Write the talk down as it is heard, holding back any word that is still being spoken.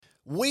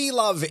We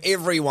love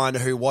everyone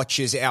who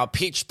watches our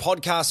Pitch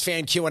podcast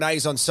fan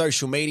Q&As on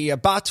social media,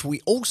 but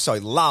we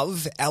also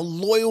love our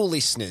loyal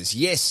listeners.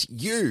 Yes,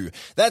 you.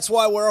 That's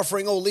why we're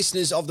offering all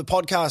listeners of the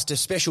podcast a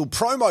special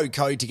promo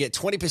code to get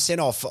 20%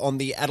 off on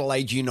the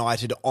Adelaide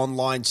United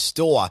online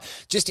store.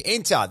 Just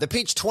enter the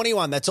Pitch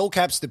 21, that's all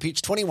caps, the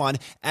Pitch 21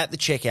 at the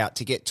checkout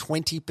to get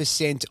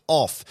 20%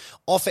 off.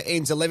 Offer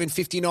ends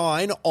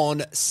 11:59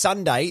 on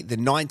Sunday, the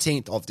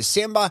 19th of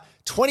December,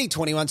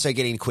 2021, so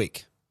get in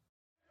quick.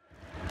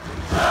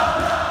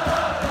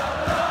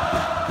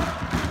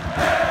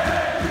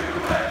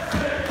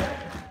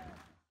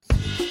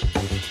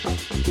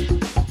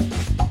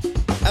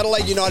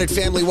 Adelaide United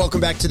family,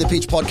 welcome back to the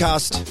Pitch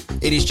podcast.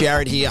 It is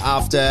Jarrod here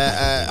after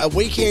a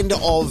weekend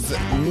of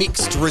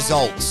mixed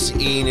results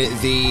in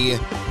the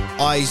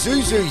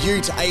Isuzu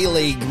Ute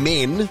A-League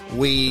men.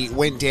 We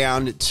went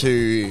down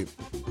to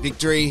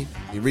Victory,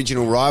 the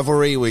original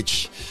rivalry,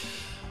 which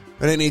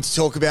I don't need to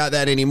talk about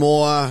that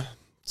anymore.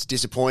 It's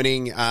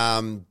disappointing,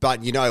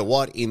 but you know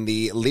what? In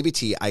the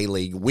Liberty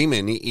A-League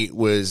women, it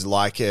was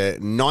like a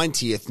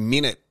 90th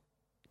minute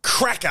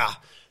cracker,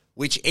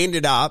 which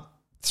ended up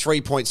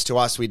 3 points to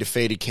us. We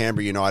defeated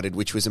Canberra United,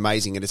 which was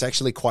amazing. And it's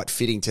actually quite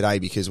fitting today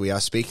because we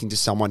are speaking to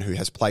someone who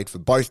has played for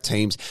both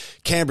teams,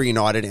 Canberra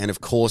United and,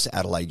 of course,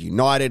 Adelaide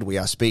United. We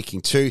are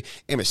speaking to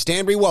Emma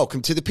Stanbury.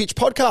 Welcome to the Pitch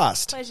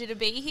podcast. Pleasure to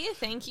be here.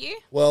 Thank you.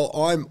 Well,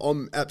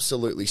 I'm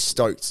absolutely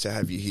stoked to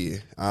have you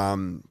here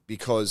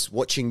because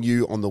watching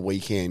you on the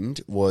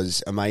weekend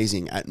was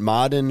amazing. At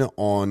Marden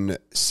on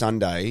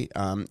Sunday,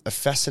 a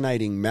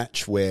fascinating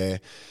match where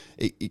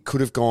it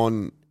could have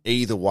gone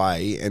either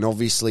way, and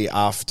obviously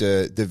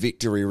after the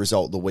victory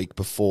result the week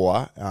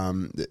before,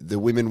 the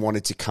women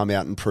wanted to come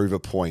out and prove a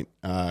point.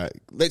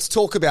 Let's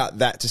talk about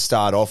that to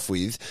start off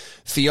with.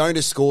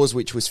 Fiona scores,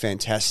 which was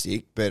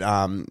fantastic, but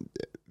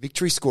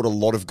Victory scored a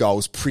lot of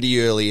goals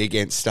pretty early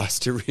against us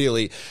to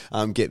really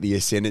get the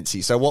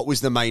ascendancy. So what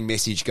was the main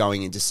message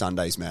going into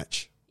Sunday's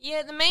match?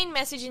 Yeah, the main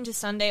message into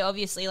Sunday,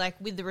 obviously,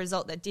 like with the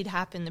result that did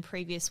happen the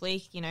previous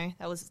week, you know,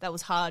 that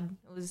was hard.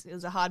 It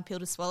was a hard pill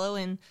to swallow,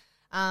 and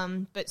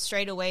but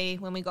straight away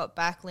when we got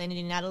back, landed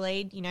in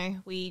Adelaide, you know,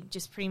 we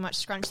just pretty much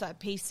scrunched that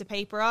piece of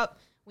paper up.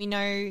 We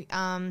know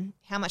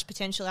how much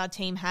potential our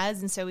team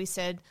has, and so we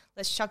said,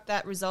 let's chuck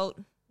that result,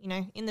 you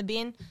know, in the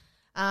bin,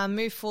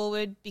 move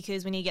forward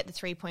because we need to get the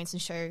 3 points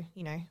and show,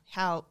 you know,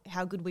 how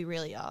good we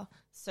really are.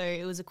 So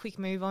it was a quick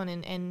move on,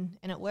 and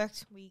it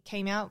worked. We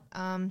came out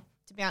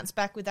to bounce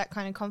back with that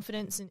kind of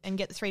confidence and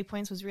get the 3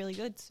 points was really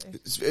good. So.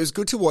 It was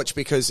good to watch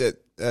because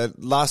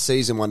last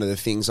season, one of the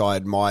things I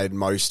admired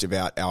most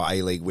about our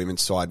A-League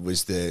women's side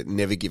was the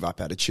never give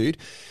up attitude.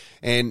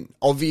 And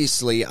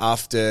obviously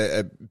after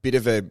a bit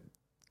of a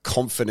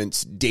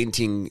confidence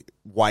denting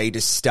way to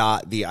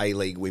start the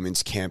A-League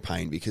women's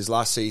campaign, because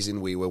last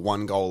season we were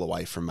one goal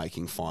away from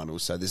making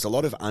finals. So there's a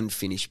lot of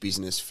unfinished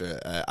business for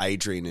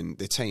Adrian and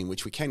the team,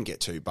 which we can get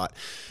to. But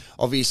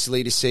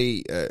obviously to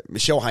see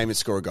Michelle Heyman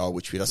score a goal,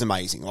 which was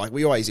amazing. Like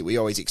we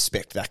always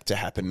expect that to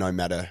happen no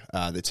matter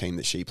the team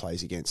that she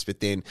plays against. But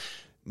then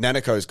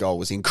Nanako's goal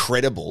was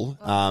incredible.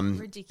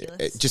 Ridiculous.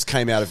 It just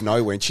came out of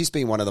nowhere, and she's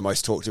been one of the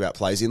most talked about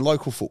players in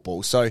local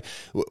football. So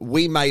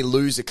we may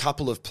lose a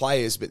couple of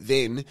players, but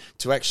then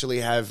to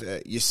actually have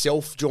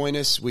yourself join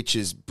us, which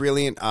is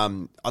brilliant.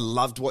 I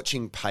loved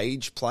watching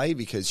Paige play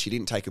because she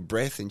didn't take a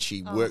breath and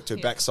she worked her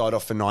backside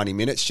off for 90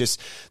 minutes.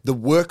 Just the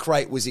work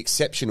rate was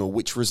exceptional,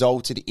 which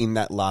resulted in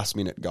that last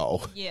minute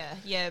goal.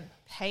 Yeah.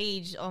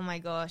 Paige, oh my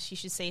gosh, you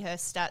should see her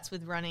stats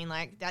with running.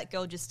 Like that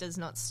girl just does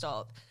not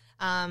stop.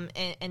 And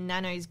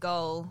Nano's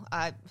goal,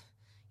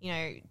 you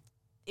know,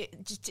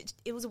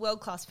 it was a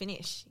world-class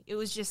finish. It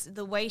was just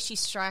the way she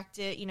struck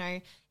it, you know,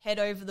 head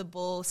over the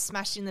ball,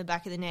 smashed in the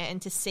back of the net,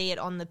 and to see it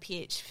on the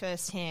pitch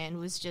firsthand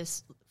was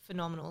just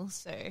phenomenal.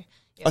 So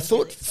yeah, I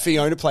thought really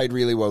Fiona played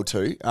really well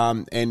too.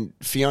 And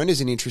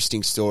Fiona's an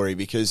interesting story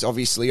because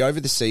obviously over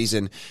the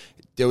season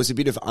there was a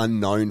bit of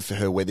unknown for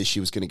her whether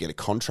she was going to get a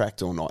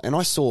contract or not. And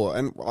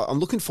I'm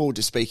looking forward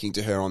to speaking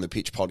to her on the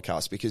Pitch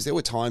podcast because there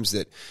were times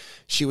that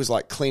she was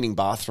like cleaning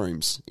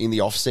bathrooms in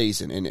the off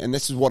season. And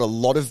this is what a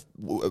lot of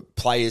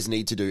players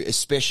need to do,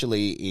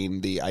 especially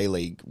in the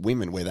A-League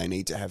women where they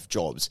need to have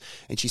jobs.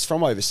 And she's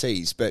from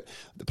overseas, but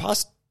the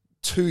past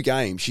 2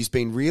 games, she's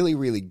been really,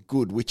 really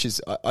good, which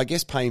is, I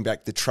guess, paying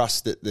back the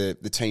trust that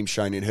the team's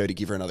shown in her to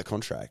give her another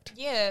contract.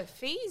 Yeah,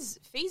 Fee's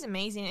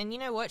amazing, and you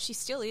know what? She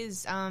still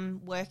is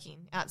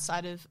working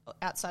outside of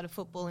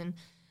football. And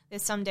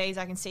there's some days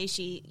I can see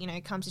she, you know,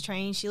 comes to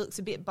training, she looks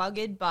a bit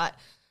buggered, but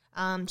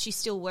she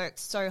still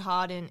works so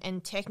hard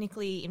and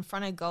technically in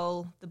front of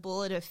goal, the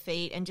ball at her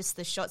feet, and just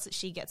the shots that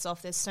she gets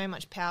off. There's so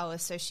much power.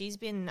 So she's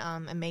been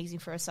amazing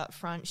for us up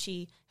front.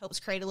 She helps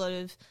create a lot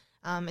of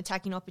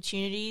attacking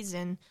opportunities,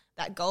 and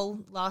that goal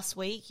last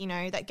week, you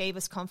know, that gave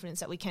us confidence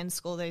that we can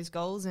score those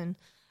goals. And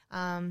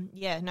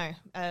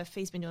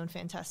Fee's been doing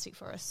fantastic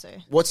for us. So,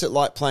 what's it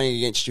like playing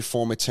against your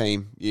former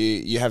team?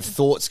 You have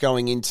thoughts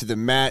going into the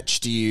match.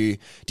 Do you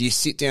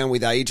sit down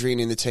with Adrian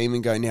in the team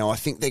and go, now I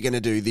think they're going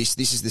to do this.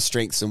 This is the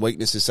strengths and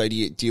weaknesses. So do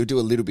you do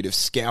a little bit of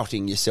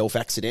scouting yourself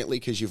accidentally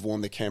because you've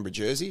worn the Canberra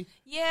jersey?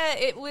 Yeah,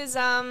 it was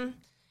a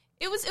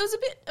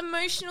bit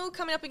emotional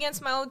coming up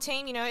against my old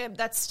team. You know,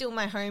 that's still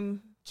my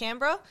home,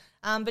 Canberra.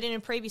 But in a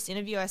previous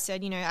interview, I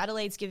said, you know,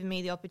 Adelaide's given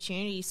me the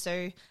opportunity,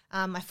 so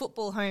my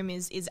football home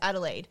is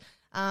Adelaide.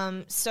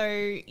 So,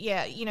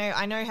 yeah, you know,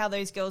 I know how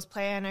those girls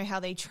play. I know how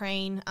they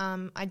train.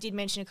 I did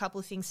mention a couple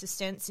of things to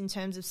Stents in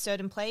terms of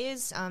certain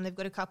players. They've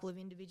got a couple of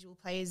individual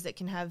players that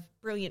can have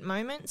brilliant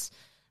moments.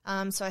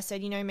 So I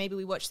said, you know, maybe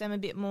we watch them a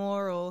bit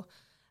more. Or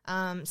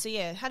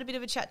had a bit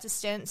of a chat to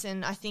Stents,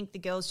 and I think the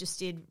girls just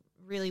did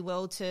really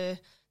well to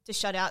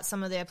shut out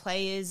some of their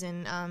players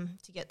and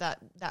to get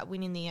that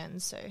win in the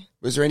end. So,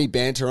 was there any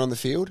banter on the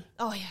field?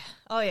 Oh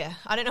yeah.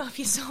 I don't know if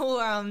you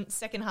saw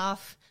second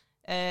half.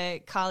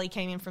 Carly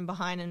came in from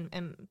behind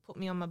and put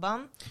me on my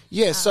bum.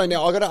 Yeah, so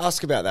now I got to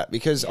ask about that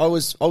because I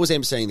was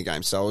emceeing the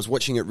game, so I was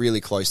watching it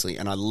really closely,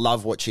 and I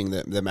love watching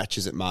the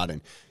matches at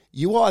Martin.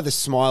 You were either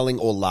smiling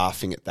or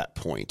laughing at that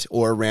point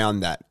or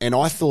around that, and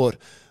I thought,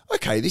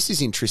 okay, this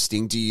is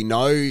interesting. Do you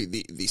know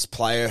this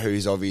player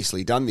who's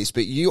obviously done this?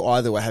 But you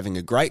either were having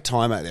a great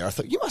time out there. I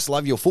thought, you must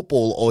love your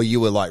football, or you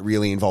were like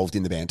really involved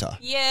in the banter.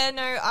 Yeah,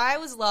 no, I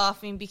was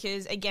laughing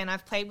because, again,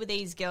 I've played with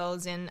these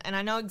girls and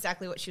I know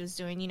exactly what she was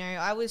doing. You know,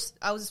 I was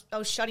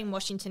shutting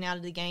Washington out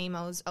of the game.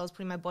 I was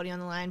putting my body on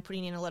the line,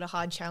 putting in a lot of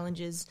hard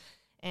challenges.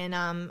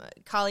 And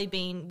Carly,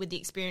 being with the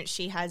experience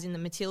she has in the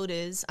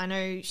Matildas, I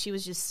know she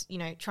was just, you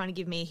know, trying to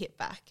give me a hit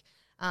back.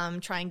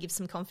 Try and give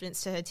some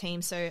confidence to her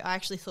team. So I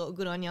actually thought,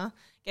 good on you.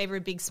 Gave her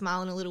a big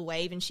smile and a little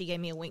wave, and she gave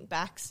me a wink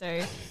back. So,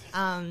 it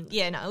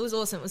was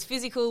awesome. It was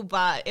physical,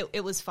 but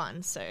it was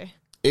fun. So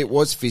it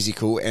was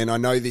physical, and I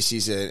know this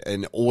is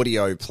an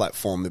audio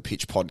platform, the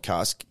Pitch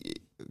Podcast,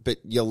 but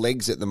your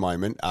legs at the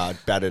moment are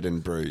battered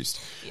and bruised.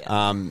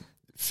 Yeah.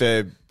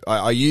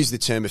 I use the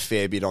term a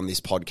fair bit on this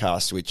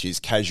podcast, which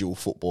is casual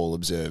football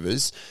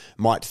observers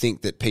might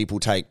think that people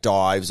take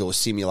dives or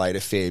simulate a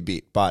fair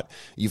bit, but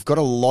you've got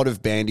a lot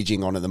of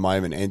bandaging on at the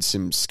moment and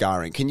some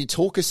scarring. Can you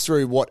talk us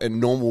through what a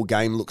normal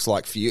game looks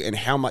like for you and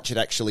how much it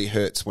actually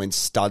hurts when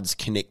studs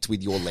connect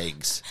with your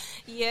legs?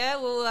 Yeah,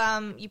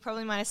 well, you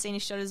probably might have seen a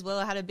shot as well.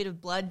 I had a bit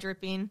of blood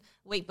dripping.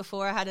 Week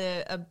before, I had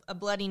a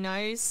bloody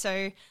nose.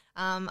 So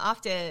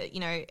after, you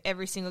know,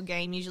 every single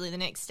game, usually the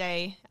next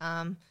day,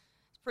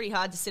 pretty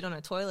hard to sit on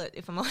a toilet,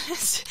 if I'm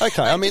honest.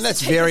 Okay, I mean,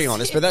 that's very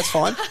honest, but that's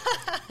fine.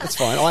 That's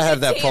fine. I have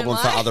that problem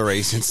for other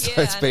reasons, so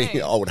it's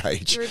being old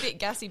age. You were a bit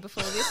gassy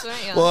before this,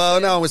 weren't you? Well,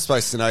 no one was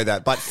supposed to know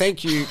that. But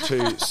thank you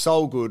to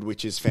Soul Good,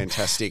 which is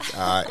fantastic.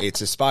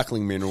 It's a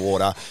sparkling mineral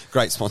water,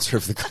 great sponsor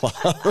of the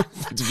club.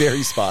 It's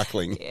very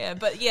sparkling. Yeah,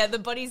 but the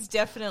body's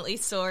definitely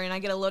sore, and I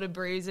get a lot of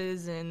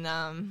bruises, and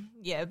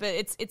but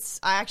it's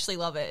I actually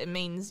love it. It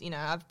means, you know,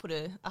 I've put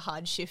a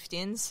hard shift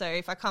in, so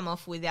if I come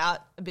off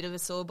without a bit of a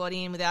sore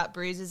body and without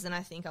bruises, then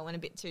I think I went a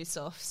bit too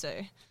soft. So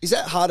is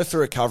that harder for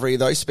recovery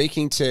though?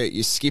 Speaking to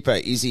your skipper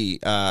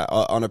Izzy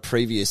on a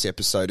previous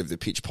episode of the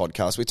Pitch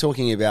Podcast, we're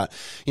talking about,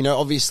 you know,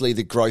 obviously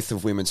the growth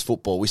of women's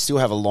football. We still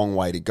have a long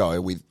way to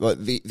go with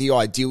the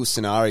ideal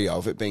scenario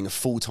of it being a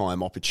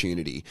full-time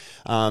opportunity.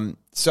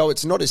 So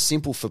it's not as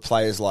simple for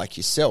players like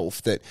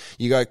yourself that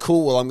you go,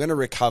 cool, well, I'm going to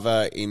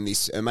recover in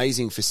this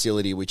amazing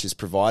facility which is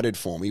provided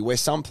for me, where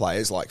some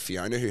players like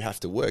Fiona who have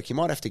to work, you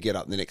might have to get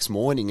up the next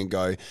morning and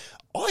go,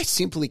 I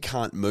simply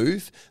can't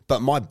move,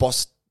 but my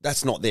boss,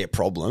 that's not their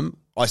problem.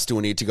 I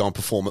still need to go and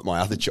perform at my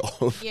other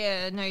job.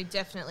 Yeah, no,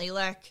 definitely.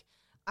 Like,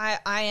 I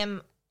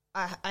am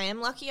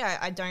lucky.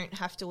 I don't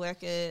have to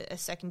work a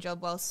second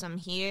job whilst I'm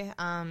here,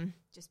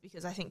 just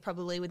because I think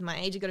probably with my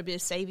age I've got a bit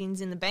of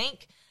savings in the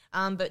bank.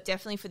 But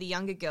definitely for the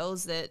younger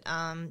girls that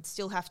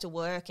still have to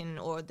work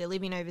or they're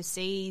living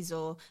overseas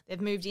or they've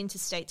moved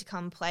interstate to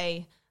come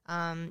play,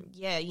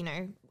 you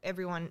know,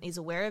 everyone is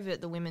aware of it.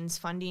 The women's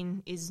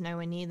funding is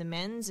nowhere near the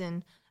men's,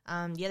 and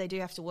they do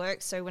have to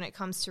work. So when it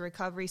comes to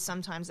recovery,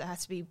 sometimes it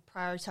has to be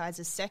prioritised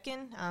as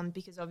second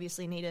because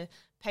obviously you need to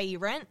pay your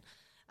rent.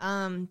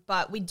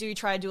 But we do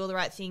try to do all the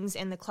right things,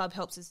 and the club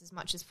helps us as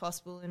much as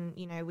possible. And,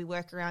 you know, we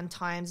work around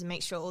times and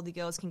make sure all the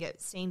girls can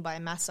get seen by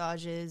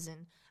massagers.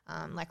 And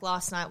like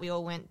last night, we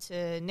all went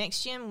to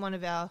Next Gym. One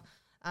of our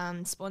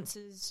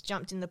sponsors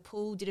jumped in the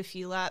pool, did a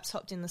few laps,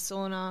 hopped in the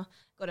sauna,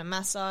 got a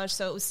massage.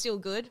 So it was still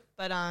good.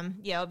 But,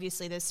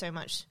 obviously there's so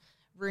much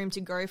room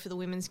to grow for the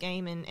women's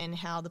game and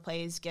how the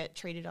players get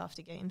treated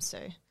after games. So,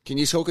 can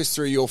you talk us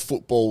through your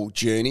football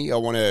journey? I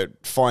want to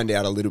find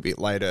out a little bit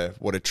later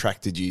what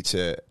attracted you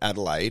to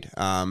Adelaide,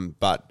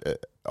 but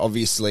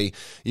obviously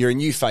you're a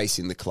new face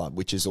in the club,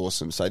 which is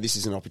awesome. So this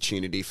is an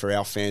opportunity for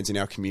our fans and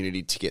our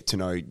community to get to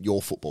know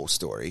your football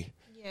story.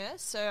 Yeah,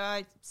 so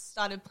I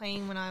started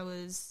playing when I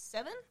was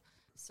 7,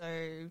 so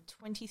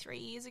 23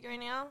 years ago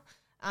now.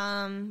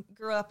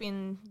 Grew up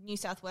in New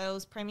South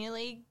Wales Premier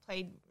League,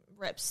 played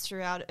reps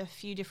throughout a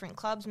few different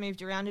clubs,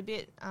 moved around a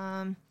bit.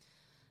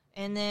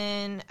 And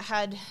then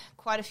had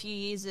quite a few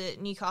years at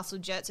Newcastle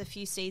Jets, a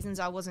few seasons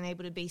I wasn't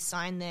able to be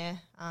signed there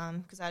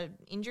because I had an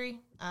injury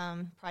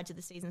prior to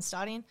the season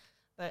starting.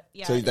 But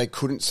yeah, so they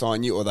couldn't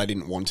sign you, or they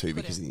didn't want to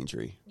because of the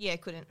injury? Yeah,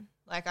 couldn't.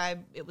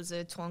 It was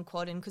a torn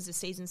quad, and because the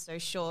season's so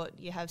short,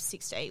 you have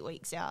 6 to 8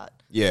 weeks out.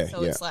 Yeah,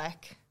 so it's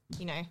like,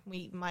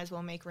 we might as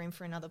well make room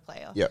for another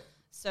player. Yep.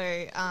 So,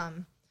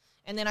 and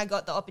then I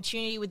got the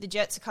opportunity with the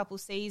Jets a couple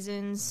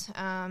seasons.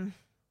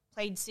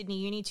 Played Sydney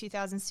Uni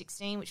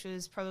 2016, which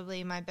was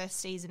probably my best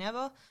season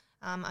ever,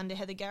 under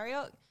Heather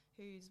Garriott,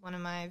 who's one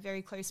of my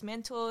very close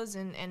mentors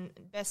and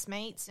best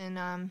mates.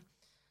 And,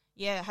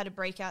 had a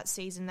breakout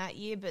season that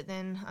year. But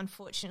then,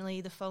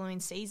 unfortunately, the following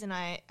season,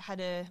 I had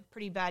a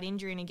pretty bad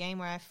injury in a game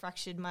where I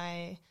fractured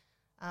my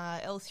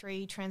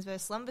L3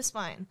 transverse lumbar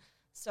spine.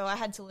 So I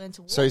had to learn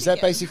to walk. So is that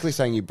again. basically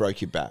saying you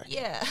broke your back?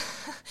 Yeah,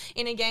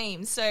 in a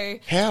game. So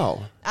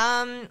how?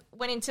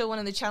 Went into one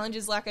of the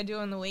challenges like I do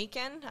on the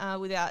weekend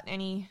without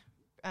any,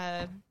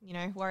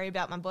 worry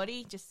about my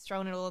body, just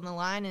throwing it all on the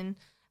line. And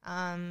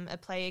a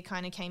player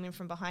kind of came in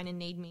from behind and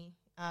kneed me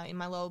in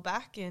my lower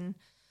back. And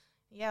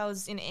I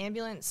was in an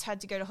ambulance,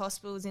 had to go to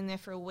hospital, was in there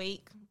for a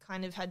week,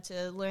 kind of had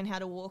to learn how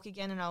to walk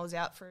again. And I was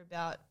out for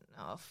about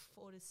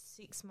 4 to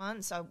 6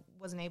 months. I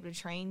wasn't able to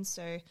train.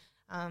 So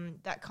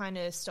that kind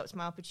of stopped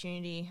my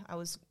opportunity. There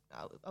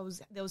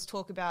was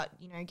talk about,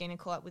 getting a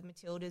call up with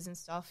Matildas and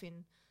stuff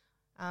in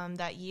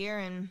that year.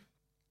 And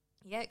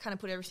it kind of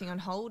put everything on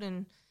hold,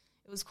 and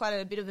it was quite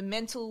a bit of a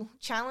mental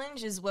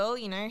challenge as well,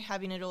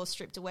 having it all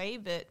stripped away,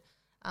 but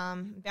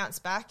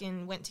bounced back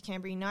and went to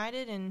Canberra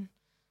United, and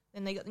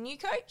then they got the new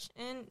coach,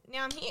 and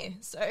now I'm here.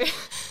 So,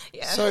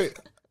 yeah. So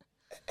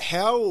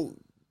how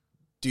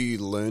do you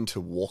learn to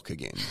walk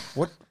again?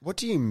 What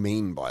do you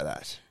mean by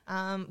that?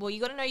 Well, you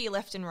got to know your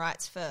left and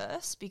rights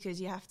first, because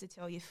you have to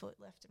tell your foot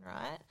left and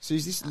right. So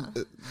is this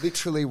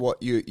literally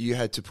what you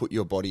had to put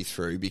your body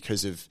through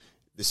because of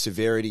the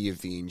severity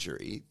of the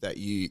injury, that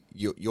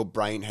your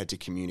brain had to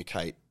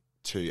communicate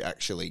to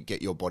actually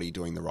get your body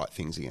doing the right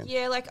things again?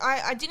 Yeah,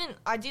 I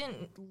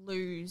didn't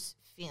lose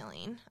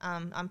feeling.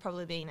 I'm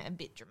probably being a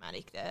bit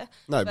dramatic there.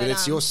 No, but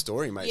it's your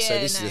story, mate. So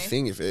this is the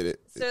thing.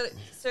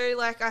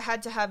 So I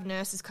had to have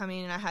nurses come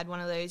in, and I had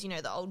one of those,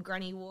 the old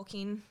granny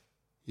walking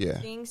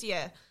things.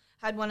 Yeah,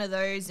 had one of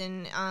those,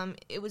 and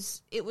it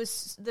was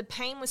the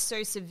pain was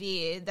so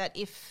severe that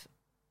if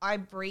I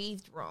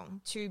breathed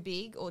wrong, too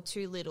big or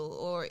too little,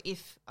 or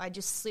if I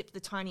just slipped the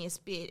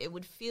tiniest bit, it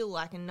would feel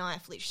like a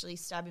knife literally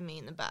stabbing me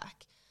in the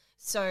back.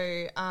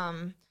 So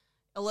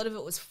a lot of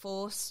it was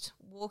forced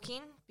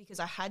walking because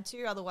I had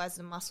to, otherwise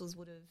the muscles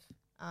would have,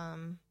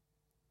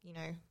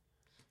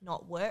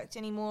 not worked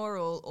anymore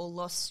or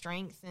lost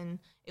strength, and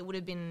it would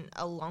have been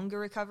a longer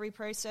recovery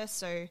process.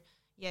 So,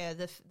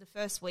 the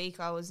first week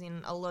I was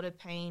in a lot of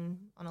pain,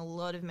 on a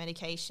lot of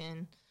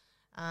medication.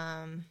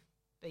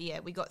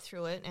 But we got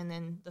through it, and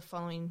then the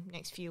following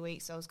next few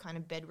weeks I was kind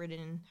of bedridden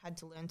and had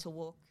to learn to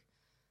walk.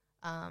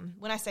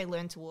 When I say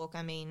learn to walk,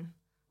 I mean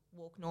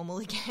walk normal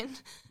again.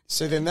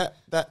 So then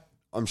that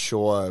I'm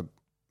sure,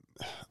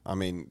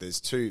 there's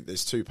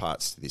two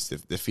parts to this.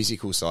 The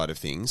physical side of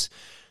things,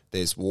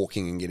 there's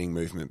walking and getting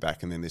movement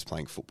back, and then there's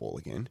playing football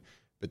again.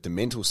 But the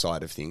mental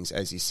side of things,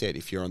 as you said,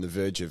 if you're on the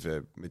verge of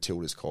a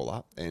Matildas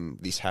call-up and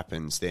this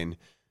happens, then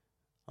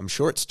I'm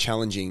sure it's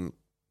challenging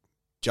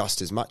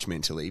just as much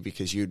mentally,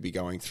 because you'd be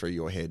going through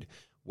your head,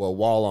 well,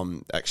 while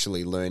I'm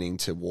actually learning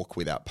to walk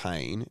without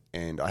pain,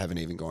 and I haven't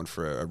even gone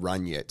for a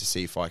run yet to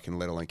see if I can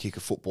let alone kick a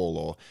football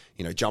or,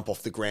 jump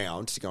off the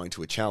ground to go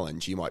into a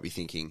challenge, you might be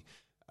thinking,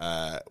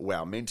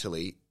 wow,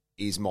 mentally,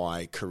 is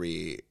my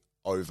career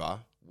over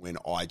when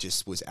I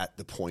just was at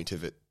the point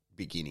of it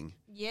beginning?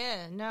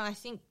 Yeah, no, I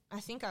think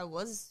I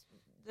was.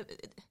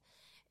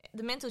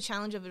 The mental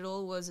challenge of it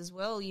all was as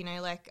well,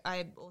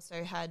 I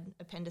also had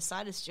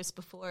appendicitis just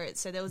before it.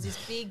 So there was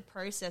this big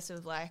process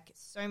of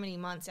so many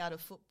months out of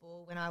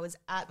football when I was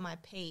at my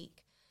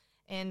peak.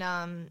 And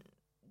I'm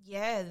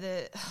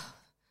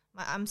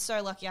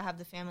so lucky I have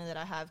the family that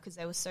I have, because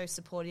they were so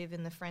supportive,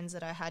 and the friends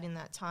that I had in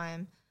that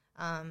time.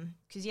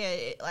 Because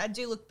I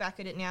do look back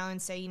at it now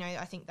and say,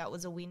 I think that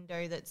was a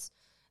window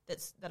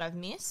that I've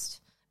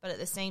missed. But at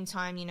the same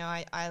time,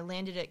 I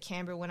landed at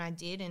Canberra when I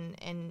did,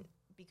 and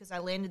because I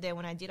landed there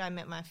when I did, I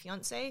met my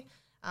fiance,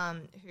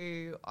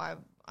 who I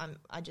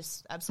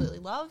just absolutely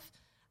love.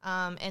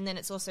 And then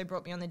it's also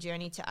brought me on the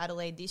journey to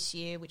Adelaide this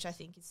year, which I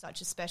think is such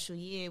a special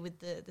year with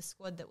the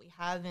squad that we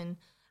have, and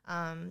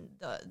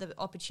the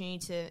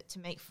opportunity to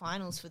make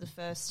finals for the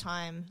first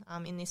time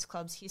in this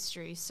club's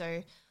history.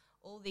 So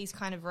all these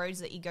kind of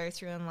roads that you go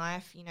through in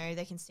life,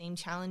 they can seem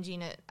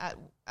challenging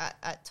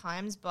at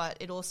times, but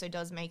it also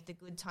does make the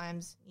good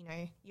times,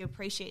 you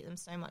appreciate them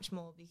so much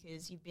more,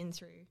 because you've been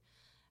through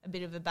a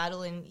bit of a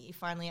battle and you're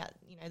finally at,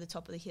 the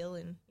top of the hill.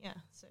 And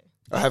so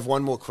I have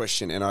one more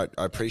question, and I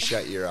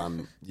appreciate your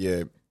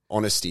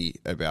honesty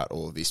about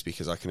all of this,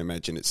 because I can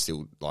imagine it's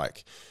still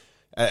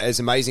as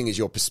amazing as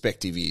your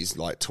perspective is,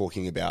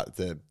 talking about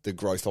the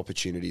growth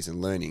opportunities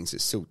and learnings,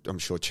 it's still, I'm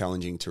sure,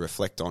 challenging to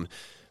reflect on.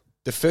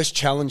 The first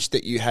challenge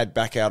that you had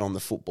back out on the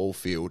football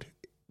field,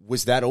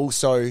 was that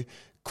also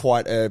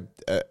quite an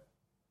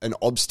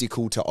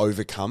obstacle to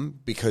overcome,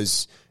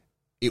 because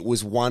it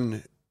was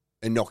one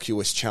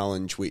innocuous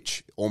challenge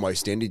which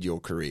almost ended your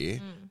career?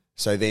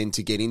 So then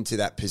to get into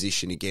that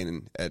position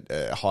again at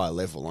a higher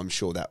level, I'm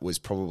sure that was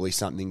probably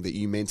something that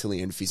you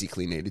mentally and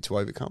physically needed to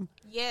overcome.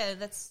 Yeah,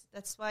 that's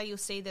why you'll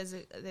see there's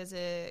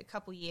a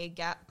couple year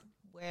gap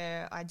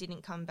where I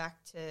didn't come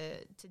back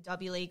to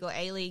W League or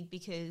A League,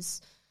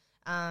 because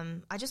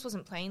I just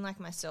wasn't playing like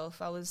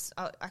myself.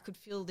 I could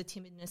feel the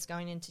timidness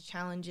going into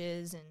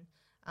challenges,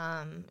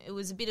 and it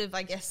was a bit of,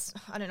 I guess,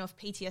 I don't know if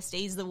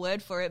PTSD is the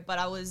word for it, but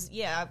I was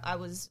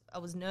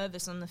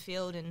nervous on the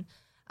field, and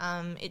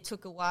it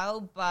took a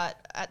while. But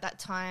at that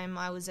time,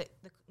 I was at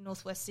the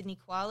Northwest Sydney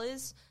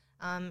Koalas,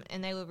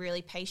 and they were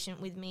really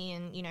patient with me.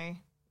 And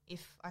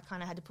if I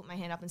kind of had to put my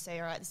hand up and say,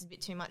 all right, this is a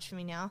bit too much for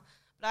me now.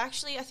 But I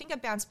think I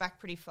bounced back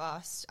pretty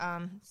fast.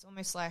 It's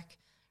almost like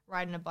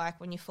riding a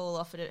bike. When you fall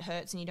off it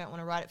hurts and you don't want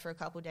to ride it for a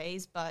couple of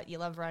days, but you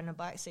love riding a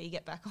bike, so you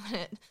get back on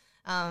it.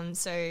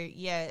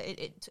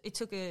 It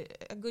took a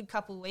good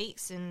couple of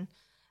weeks, and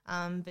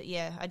but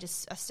yeah, I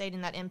stayed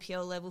in that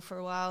NPL level for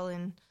a while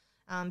and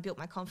built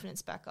my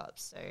confidence back up.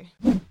 So.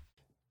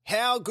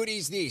 How good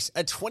is this?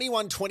 A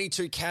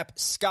 21-22 cap,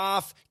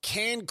 scarf,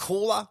 can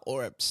cooler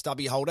or a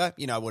stubby holder,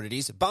 you know what it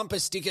is, bumper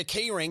sticker,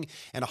 keyring,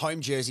 and a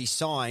home jersey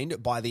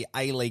signed by the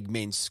A-League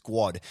men's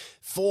squad.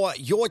 For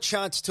your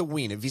chance to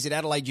win, visit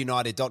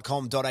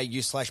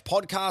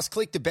adelaideunited.com.au/podcast,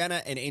 click the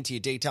banner and enter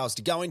your details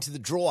to go into the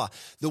draw.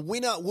 The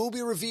winner will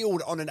be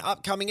revealed on an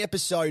upcoming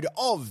episode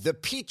of The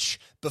Pitch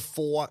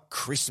before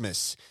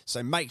Christmas.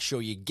 So make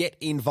sure you get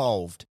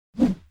involved.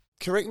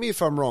 Correct me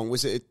if I'm wrong,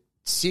 was it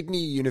Sydney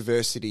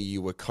University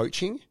you were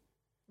coaching?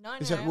 No.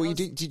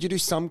 Did you do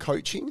some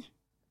coaching?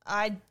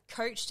 I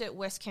coached at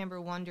West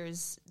Canberra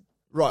Wanderers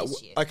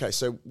this year. Okay,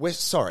 so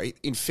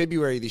in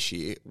February this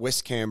year,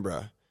 West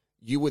Canberra,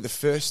 you were the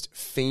first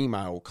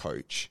female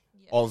coach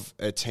of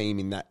a team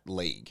in that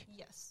league.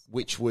 Yes.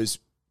 Which was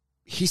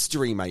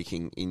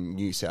history-making in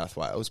New South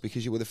Wales,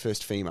 because you were the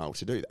first female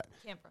to do that.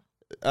 Canberra.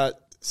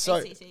 ACT,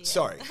 yeah.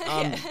 Sorry.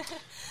 Yeah.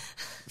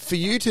 For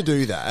you to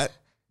do that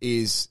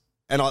is...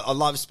 And I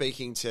love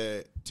speaking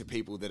to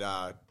people that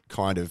are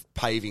kind of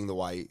paving the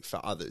way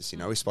for others.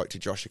 We spoke to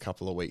Josh a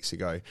couple of weeks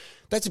ago.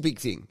 That's a big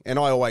thing. And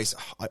I always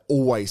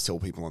tell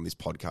people on this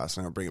podcast,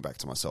 and I bring it back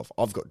to myself,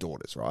 I've got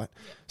daughters, right?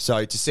 Yeah.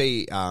 So to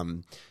see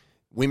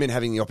women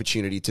having the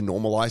opportunity to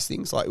normalise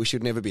things, like we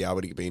should never be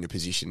able to be in a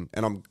position,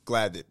 and I'm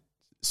glad that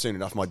soon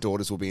enough my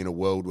daughters will be in a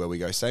world where we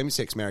go,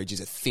 same-sex marriage is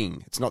a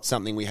thing. It's not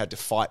something we had to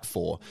fight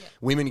for. Yeah.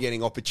 Women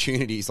getting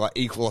opportunities, like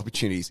equal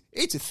opportunities,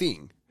 it's a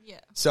thing. Yeah.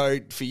 So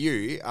for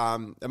you,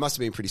 it must have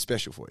been pretty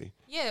special for you.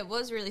 Yeah, it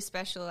was really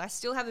special. I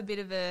still have a bit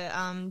of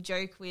a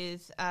joke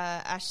with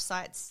Ash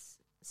Sykes'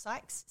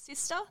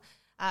 sister.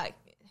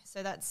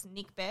 So that's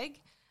Nick Begg,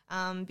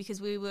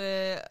 because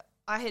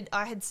I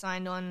had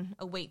signed on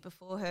a week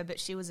before her, but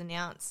she was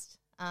announced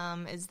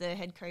as the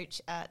head coach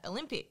at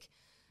Olympic.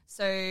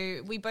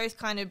 So we both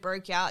kind of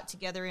broke out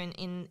together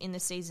in the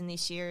season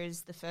this year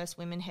as the first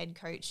women head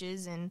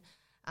coaches, and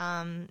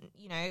I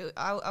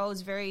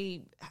was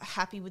very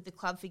happy with the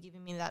club for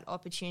giving me that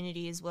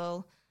opportunity as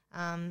well.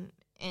 I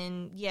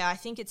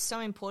think it's so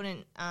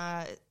important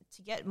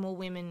to get more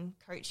women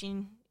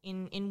coaching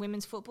in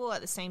women's football.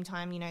 At the same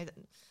time,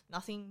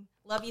 love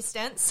your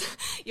stents,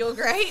 you're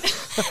great.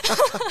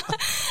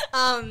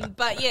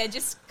 But yeah,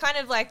 just kind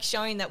of like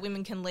showing that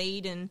women can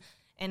lead and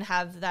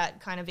have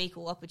that kind of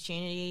equal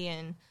opportunity.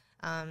 And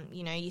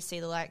you see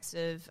the likes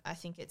of, I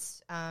think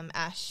it's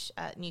Ash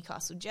at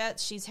Newcastle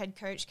Jets. She's head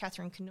coach.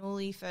 Catherine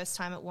Cannulli, first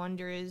time at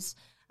Wanderers.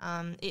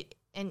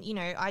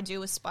 I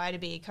do aspire to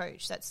be a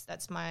coach.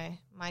 That's my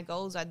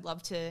goals. I'd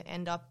love to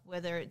end up,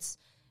 whether it's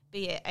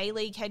be an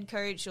A-League head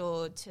coach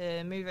or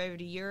to move over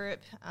to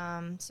Europe.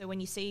 So when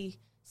you see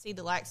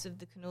the likes of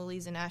the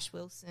Cannullis and Ash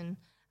Wilson,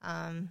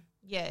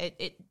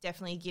 it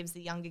definitely gives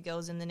the younger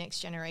girls in the next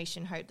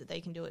generation hope that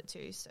they can do it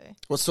too. So,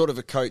 what sort of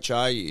a coach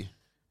are you?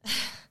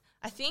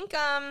 I think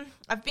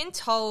I've been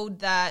told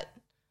that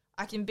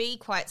I can be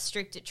quite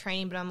strict at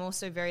training, but I'm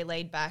also very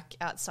laid back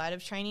outside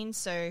of training.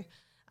 So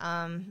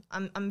I'm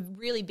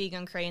really big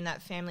on creating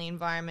that family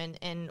environment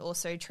and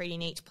also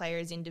treating each player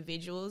as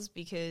individuals,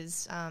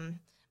 because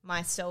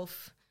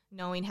myself,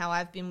 knowing how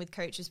I've been with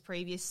coaches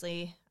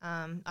previously,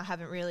 I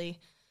haven't really,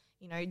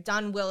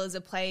 done well as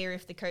a player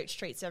if the coach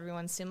treats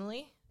everyone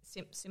similarly.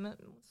 What's the word?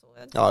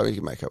 Oh, we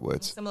can make up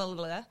words.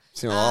 Similar.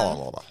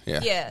 Yeah.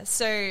 Yeah.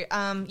 So,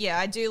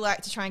 I do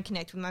like to try and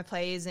connect with my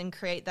players and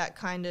create that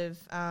kind of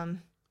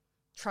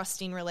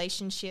trusting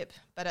relationship.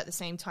 But at the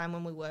same time,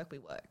 when we work, we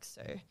work.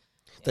 So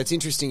that's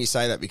interesting you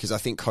say that, because I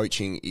think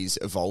coaching is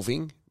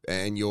evolving.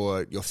 And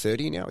you're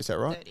 30 now, is that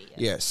right? 30,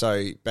 yeah.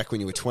 So back when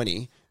you were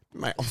 20,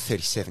 mate, I'm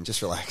 37.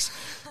 Just relax.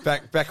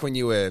 Back when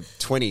you were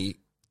 20,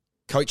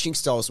 coaching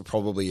styles were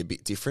probably a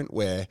bit different,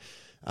 where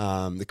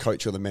the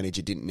coach or the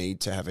manager didn't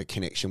need to have a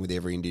connection with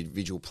every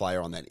individual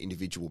player on that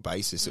individual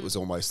basis. It was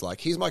almost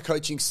like, here's my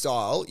coaching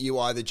style. You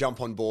either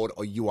jump on board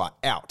or you are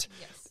out.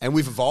 Yes. And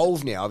we've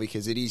evolved now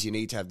because you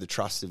need to have the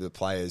trust of the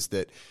players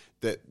that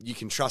you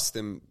can trust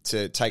them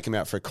to take them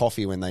out for a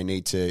coffee when they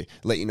need to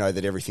let you know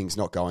that everything's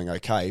not going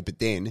okay. But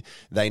then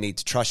they need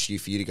to trust you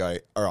for you to go,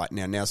 all right,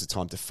 now's the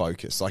time to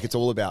focus. Like, it's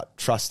all about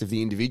trust of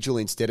the individual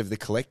instead of the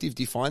collective.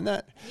 Do you find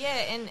that?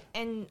 Yeah,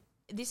 and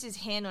this is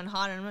hand on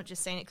heart, and I'm not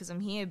just saying it because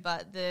I'm here,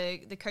 but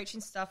the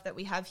coaching stuff that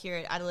we have here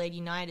at Adelaide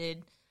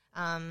United,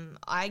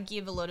 I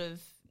give a lot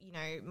of,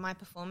 my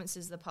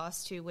performances the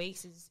past 2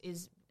 weeks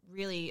is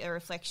really a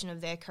reflection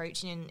of their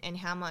coaching and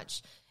how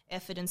much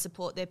effort and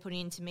support they're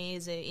putting into me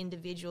as an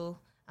individual,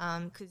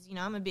 because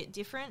I'm a bit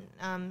different,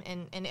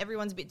 and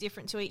everyone's a bit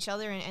different to each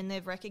other, and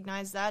they've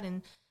recognised that.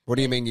 And what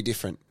do you mean you're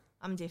different?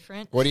 I'm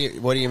different. What do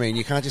you mean?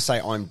 You can't just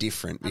say I'm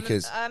different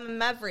because I'm a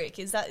maverick.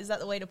 Is that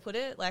the way to put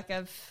it? Like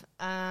I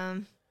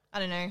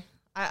don't know.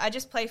 I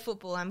just play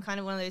football. I'm kind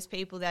of one of those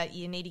people that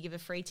you need to give a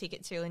free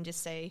ticket to and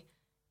just say,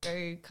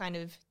 go kind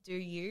of do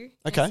you.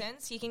 Okay. In a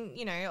sense, you can,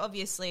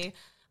 obviously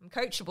I'm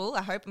coachable.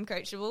 I hope I'm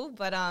coachable,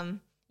 but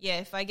yeah,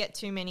 if I get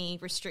too many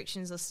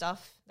restrictions or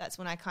stuff, that's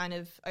when I kind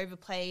of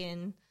overplay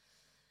and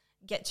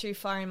get too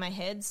far in my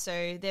head.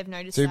 So they've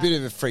noticed so that. a bit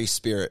of a free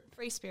spirit.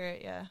 Free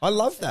spirit, yeah. I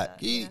love that.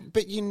 Yeah.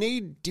 But you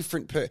need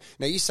different.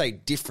 Now you say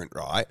different,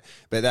 right?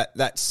 But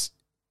that's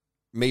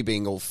me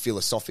being all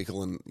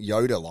philosophical and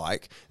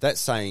Yoda-like. That's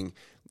saying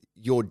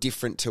you're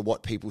different to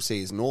what people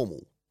see as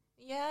normal.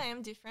 Yeah, I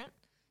am different.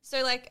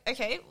 So,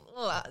 okay,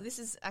 well, this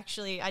is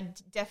actually, I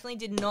definitely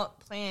did not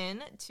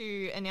plan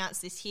to announce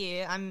this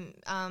here. I'm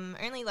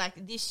only,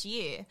 this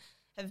year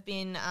have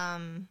been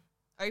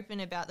open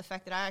about the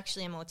fact that I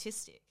actually am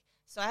autistic.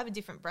 So I have a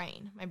different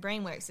brain. My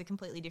brain works a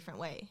completely different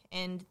way.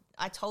 And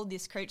I told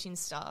this coaching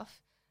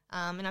staff,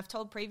 and I've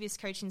told previous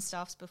coaching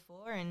staffs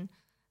before, and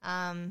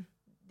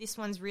this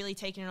one's really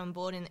taken it on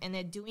board, and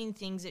they're doing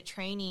things at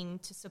training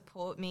to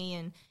support me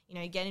and,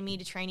 getting me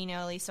to training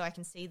early so I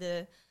can see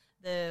the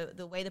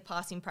way the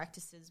passing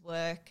practices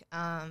work,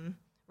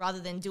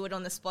 rather than do it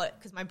on the spot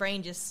because my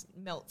brain just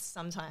melts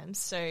sometimes.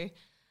 So,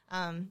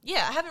 I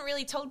haven't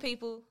really told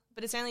people,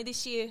 but it's only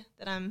this year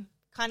that I'm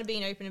kind of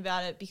being open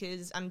about it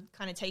because I'm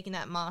kind of taking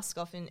that mask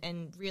off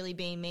and really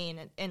being me.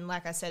 And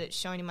like I said, it's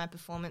showing in my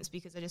performance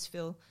because I just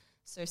feel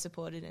so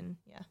supported and,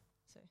 yeah.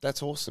 So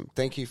that's awesome.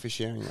 Thank you for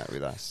sharing that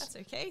with us. That's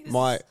okay.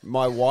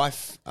 My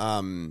wife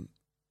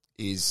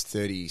is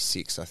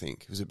 36, I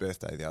think. It was her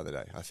birthday the other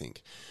day, I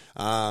think.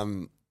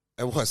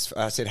 It was.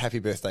 I said happy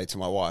birthday to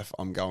my wife.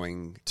 I'm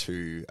going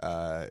to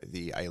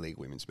the A-League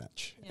women's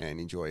match and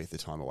enjoy the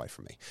time away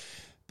from me.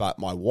 But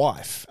my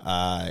wife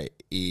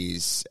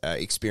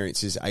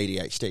experiences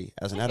ADHD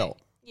as an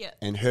adult. Yeah.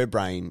 And her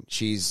brain,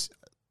 she's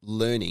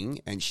learning,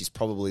 and she's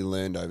probably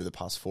learned over the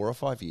past 4 or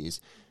 5 years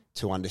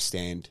to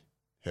understand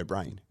her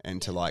brain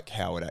and to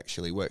how it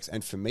actually works.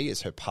 And for me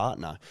as her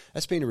partner,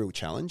 that's been a real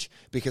challenge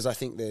because I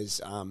think there's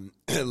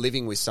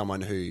living with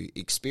someone who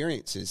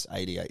experiences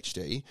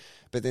ADHD,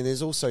 but then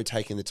there's also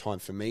taking the time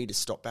for me to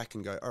stop back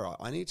and go, all right,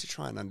 I need to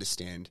try and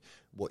understand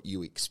what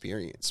you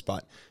experience.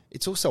 But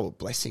it's also a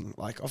blessing.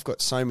 I've got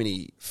so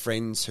many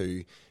friends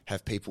who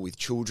have people with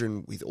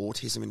children with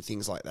autism and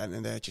things like that,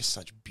 and they're just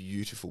such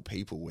beautiful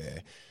people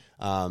where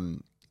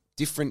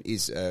different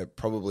is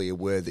probably a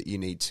word that you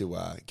need to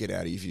get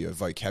out of your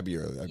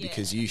vocabulary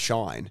because you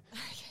shine.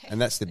 Okay. And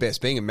that's the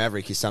best. Being a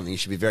maverick is something you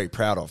should be very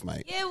proud of,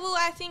 mate. Yeah, well,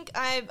 I think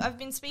I've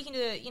been speaking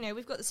to,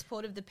 we've got the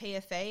support of the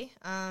PFA,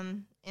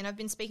 and I've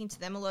been speaking to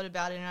them a lot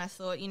about it, and I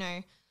thought,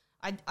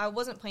 I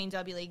wasn't playing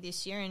W League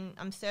this year, and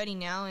I'm 30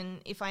 now,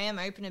 and if I am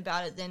open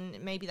about it, then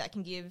maybe that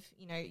can give,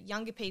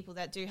 younger people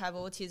that do have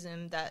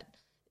autism that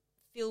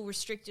feel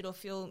restricted or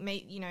feel,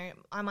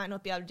 I might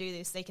not be able to do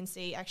this, they can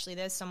see actually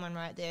there's someone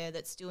right there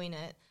that's doing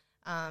it,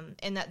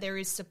 and that there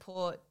is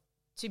support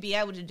to be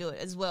able to do it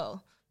as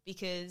well,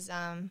 because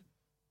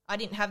I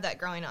didn't have that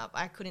growing up.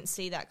 I couldn't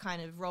see that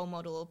kind of role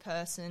model or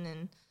person,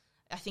 and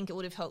I think it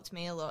would have helped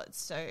me a lot.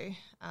 So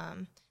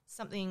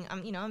something,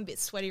 I'm a bit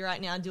sweaty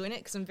right now doing it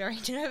because I'm very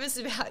nervous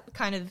about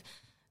kind of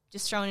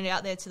just throwing it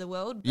out there to the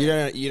world.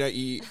 But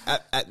You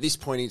at this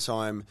point in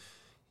time,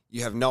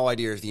 you have no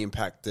idea of the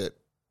impact that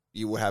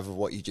you will have of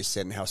what you just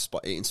said and how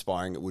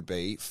inspiring it would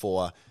be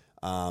for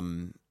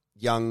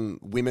young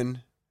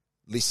women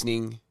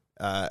listening,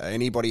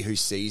 anybody who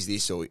sees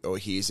this or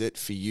hears it,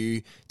 for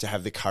you to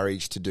have the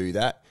courage to do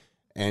that.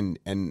 And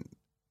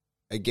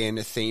again,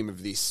 a theme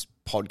of this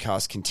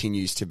podcast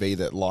continues to be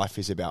that life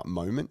is about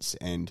moments,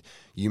 and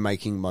you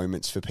making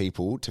moments for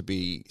people to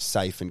be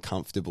safe and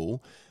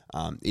comfortable.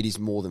 It is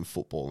more than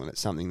football, and it's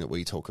something that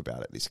we talk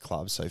about at this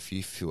club. So if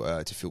you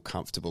feel to feel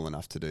comfortable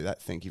enough to do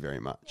that, thank you very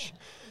much.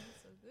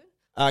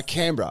 Yeah.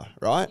 Canberra,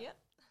 right? Yep.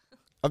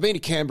 I've been to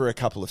Canberra a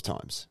couple of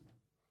times,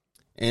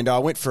 and I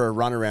went for a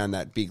run around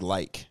that big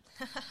lake.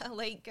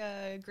 Lake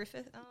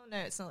Griffith? Oh, no,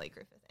 it's not Lake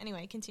Griffith.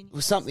 Anyway, continue. It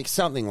was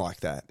something like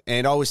that.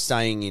 And I was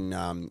staying in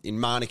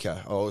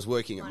Manuka. I was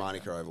working at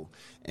Manuka Oval,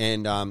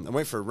 and I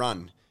went for a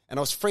run, and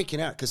I was freaking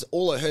out because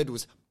all I heard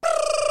was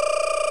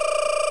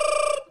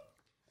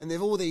and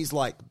they've all these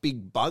like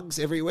big bugs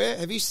everywhere.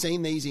 Have you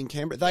seen these in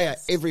Canberra? They are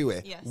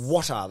everywhere. Yes.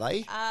 What are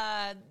they?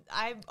 I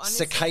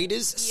honestly,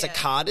 Cicadas? yeah.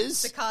 Cicadas?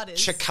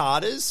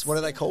 Cicadas? What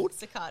are they called?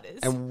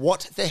 Cicadas. And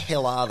what the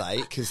hell are they?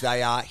 Because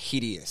they are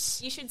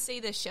hideous. You should see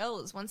the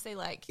shells once they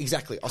like.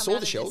 Exactly. I come saw out the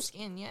of their shells.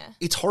 Skin, yeah.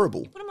 It's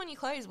horrible. Put them on your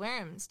clothes, wear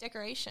them. It's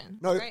decoration.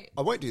 No, Great.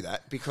 I won't do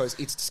that because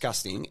it's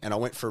disgusting. And I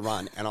went for a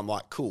run and I'm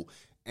like, cool.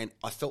 And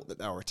I felt that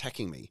they were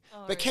attacking me.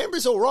 But really?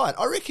 Canberra's all right.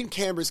 I reckon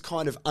Canberra's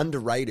kind of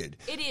underrated.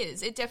 It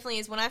is. It definitely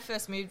is. When I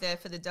first moved there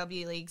for the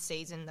W League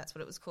season, that's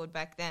what it was called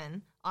back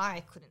then,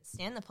 I couldn't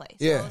stand the place.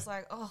 Yeah. I was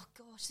like, oh,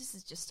 gosh, this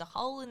is just a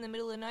hole in the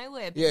middle of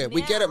nowhere. But Yeah,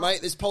 we now- get it,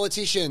 mate. There's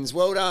politicians.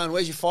 Well done.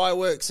 Where's your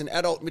fireworks and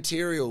adult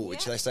material,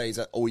 which they say is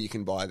all you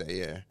can buy there,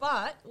 yeah.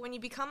 But when you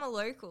become a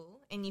local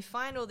and you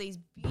find all these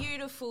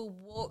beautiful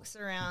walks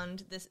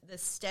around the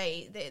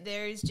state,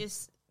 there is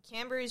just...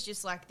 Canberra is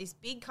just like this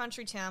big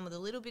country town with a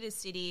little bit of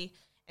city,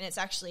 and it's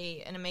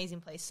actually an amazing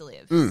place to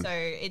live. So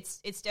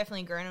it's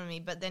definitely grown on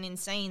me. But then in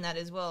saying that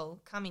as well,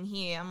 coming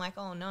here, I'm like,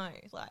 oh no,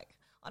 like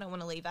I don't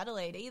want to leave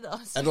Adelaide either.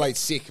 So Adelaide's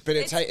sick, but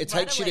it it's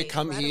takes you to Adelaide,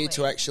 come here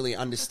to actually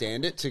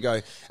understand it, to go,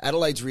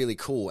 Adelaide's really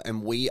cool,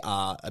 and we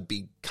are a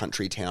big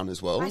country town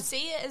as well. I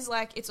see it as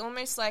like, it's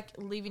almost like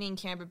living in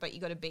Canberra, but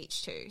you got a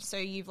beach too. So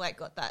you've like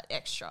got that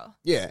extra.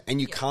 Yeah,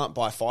 and you can't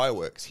buy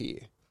fireworks here.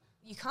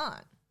 You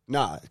can't.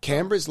 Nah,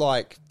 Canberra's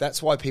like,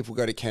 that's why people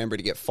go to Canberra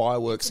to get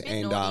fireworks It's a bit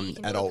and naughty. You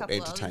can do a adult couple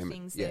of other entertainment.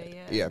 things Yeah,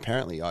 there, yeah,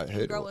 apparently I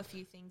heard Grow it. a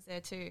few things there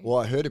too. Well,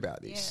 I heard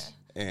about this.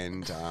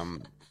 And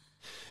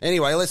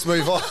anyway, let's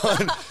move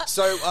on.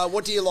 So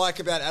what do you like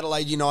about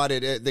Adelaide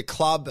United? The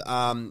club,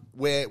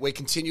 we're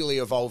continually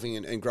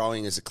evolving and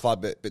growing as a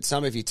club, but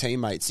some of your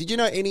teammates, did you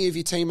know any of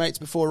your teammates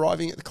before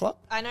arriving at the club?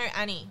 I know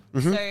Annie.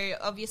 So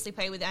obviously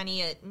played with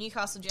Annie at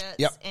Newcastle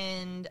Jets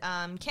and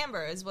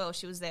Canberra as well.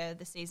 She was there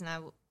the season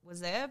I was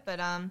there.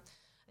 But I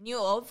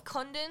knew of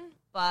Condon,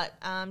 but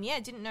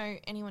didn't know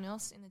anyone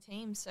else in the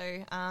team. So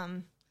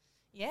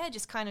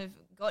just kind of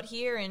got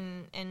here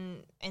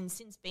and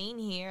since being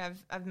here,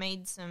 I've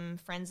made some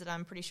friends that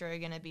I'm pretty sure are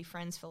going to be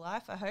friends for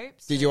life, I hope.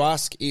 So Did you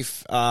ask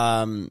if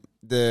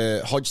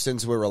the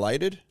Hodgsons were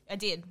related? I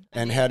did.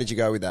 And how did you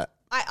go with that?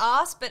 I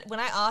asked, but when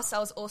I asked, I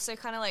was also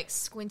kind of like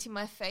squinting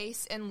my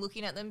face and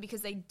looking at them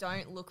because they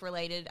don't look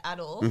related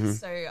at all.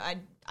 So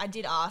I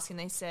did ask and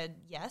they said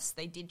yes,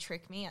 they did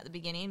trick me at the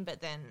beginning,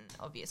 but then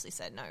obviously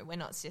said no, we're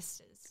not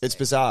sisters. It's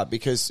bizarre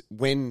because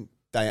when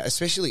they,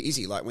 especially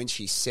Izzy, like when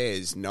she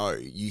says no,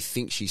 you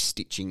think she's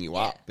stitching you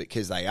up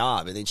because they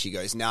are, but then she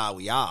goes, nah,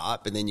 we are.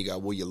 But then you go,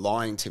 well, you're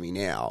lying to me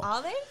now.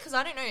 Are they? Because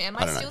I don't know. Am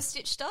I still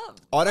stitched up?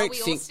 I Are don't we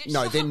all think, stitched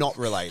no, up? they're not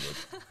related.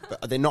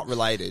 But they're not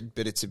related,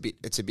 but it's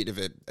a bit of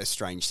a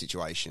strange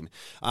situation.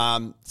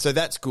 So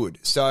that's good.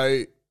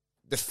 So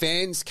the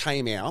fans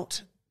came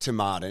out to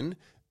Martin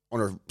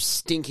on a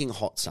stinking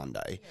hot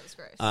Sunday. Yeah, it was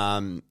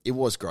gross. It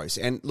was gross.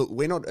 And look,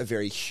 we're not a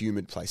very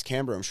humid place.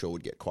 Canberra, I'm sure,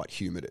 would get quite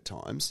humid at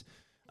times.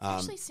 It's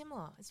actually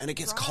similar. And it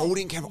gets dry. cold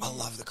in Canberra. I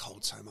love the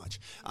cold so much.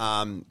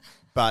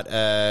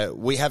 But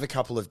we have a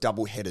couple of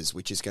double headers,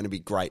 which is going to be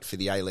great for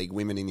the A-League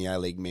women and the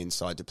A-League men's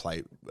side to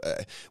play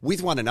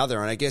with one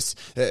another. And I guess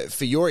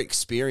for your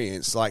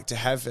experience, like to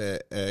have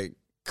a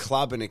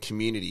club and a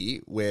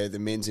community where the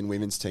men's and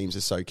women's teams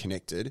are so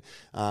connected,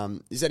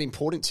 is that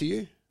important to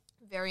you?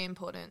 Very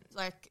important.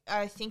 Like,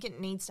 I think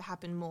it needs to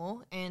happen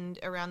more and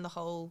around the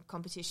whole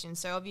competition.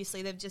 So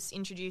obviously they've just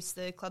introduced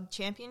the club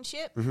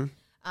championship.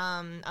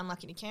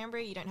 Unlucky to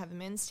Canberra, you don't have a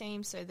men's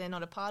team, so they're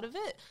not a part of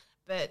it.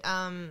 But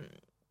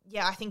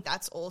I think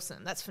that's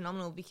awesome. That's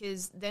phenomenal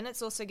because then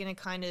it's also going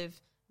to kind of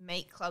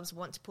make clubs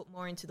want to put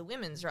more into the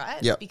women's,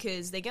 right? Yep.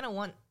 Because they're going to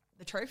want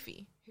the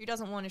trophy. Who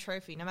doesn't want a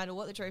trophy? No matter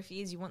what the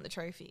trophy is, you want the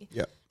trophy.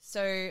 Yep.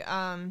 So,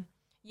 and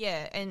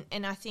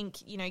I think,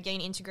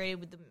 getting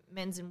integrated with the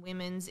men's and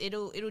women's,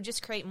 it'll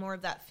just create more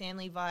of that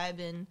family vibe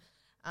and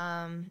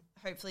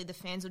hopefully the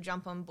fans will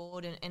jump on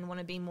board and want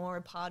to be more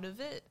a part of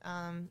it.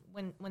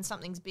 When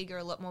something's bigger,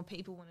 a lot more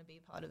people want to be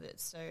a part of it.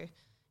 So,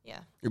 yeah.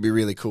 It'd be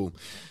really cool.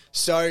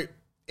 So,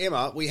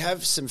 Emma, we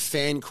have some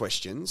fan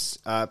questions.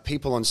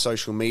 People on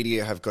social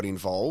media have got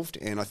involved,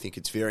 and I think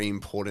it's very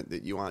important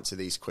that you answer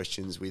these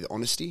questions with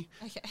honesty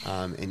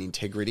and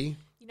integrity.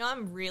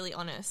 I'm really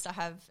honest.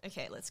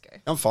 Okay, let's go.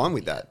 I'm fine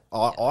with that.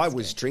 I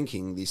was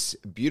drinking this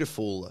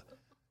beautiful,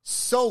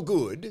 so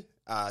good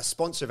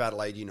sponsor of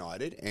Adelaide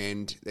United,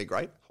 and they're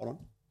great. Hold on.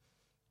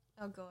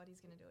 Oh, God, he's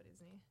going to do it,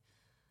 isn't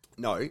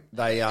he? No,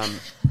 they,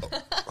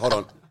 hold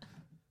on.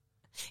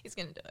 He's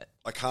going to do it.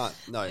 I can't,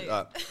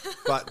 no.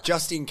 But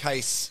just in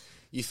case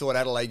you thought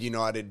Adelaide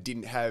United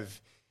didn't have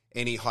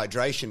any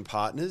hydration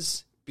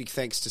partners, big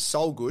thanks to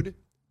Solgood,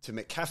 to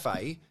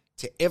McCafe,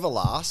 to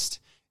Everlast,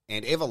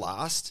 and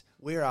Everlast.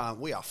 We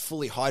are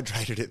fully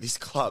hydrated at this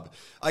club.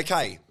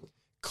 Okay,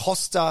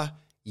 Costa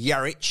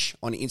Yarich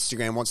on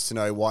Instagram wants to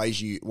know why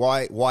is you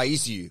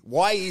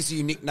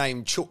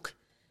nicknamed Chook?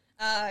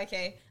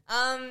 Okay.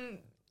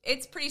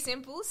 It's pretty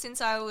simple.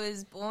 Since I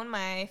was born,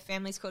 my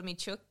family's called me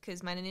Chook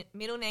because my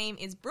middle name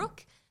is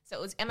Brooke. So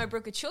it was Emma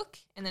Brooke Chook,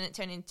 and then it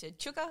turned into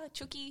Chooka,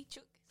 Chooky,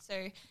 Chook.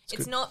 So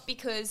it's not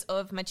because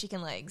of my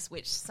chicken legs,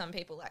 which some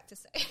people like to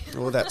say.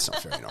 Well, that's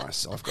not very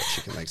nice. I've got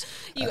chicken legs.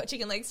 You got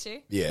chicken legs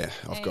too? Yeah,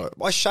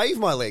 I shaved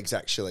my legs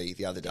actually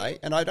the other day,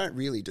 and I don't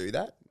really do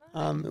that.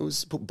 It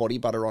was put body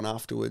butter on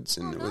afterwards,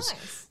 and it was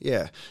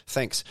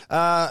thanks.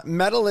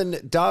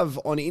 Madeline Dove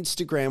on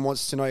Instagram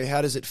wants to know,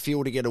 how does it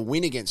feel to get a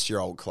win against your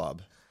old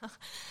club?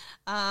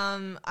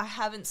 I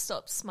haven't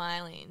stopped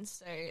smiling,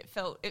 so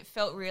it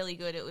felt really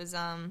good. It was it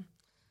was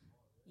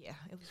really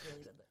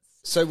good.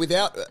 So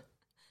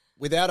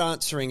without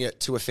answering it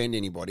to offend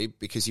anybody,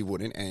 because you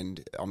wouldn't,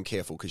 and I'm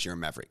careful because you're a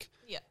maverick.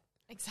 Yeah,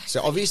 exactly.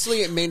 So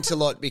obviously it meant a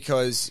lot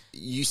because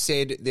you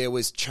said there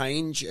was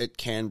change at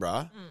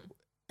Canberra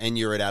and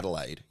you're at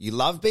Adelaide. You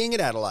love being at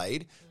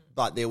Adelaide,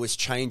 but there was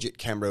change at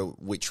Canberra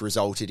which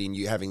resulted in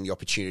you having the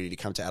opportunity to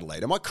come to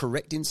Adelaide. Am I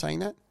correct in saying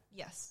that?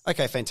 Yes.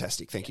 Okay,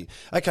 fantastic. Thank you.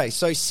 Okay,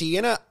 so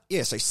Sienna,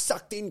 so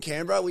sucked in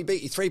Canberra. We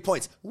beat you 3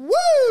 points.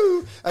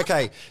 Woo!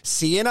 Okay,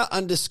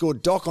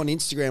 Sienna_Doc on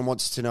Instagram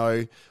wants to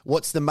know,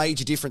 what's the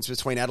major difference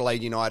between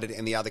Adelaide United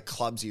and the other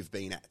clubs you've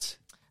been at?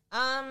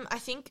 I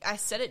think I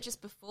said it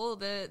just before,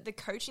 the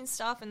coaching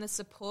staff and the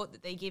support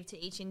that they give to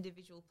each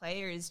individual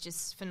player is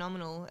just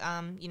phenomenal.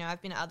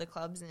 I've been at other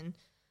clubs and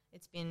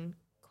it's been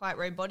quite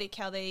robotic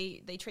how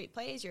they treat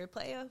players. You're a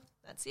player,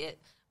 that's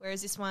it.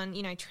 Whereas this one,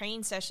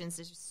 training sessions,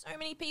 there's just so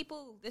many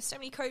people, there's so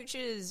many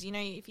coaches,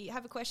 if you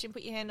have a question,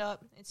 put your hand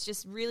up. It's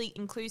just really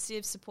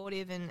inclusive,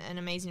 supportive, and an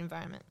amazing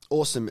environment.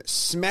 Awesome.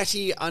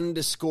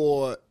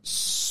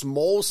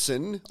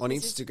 Smatty_Smolson on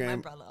This Instagram. is my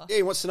brother. Yeah,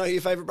 he wants to know who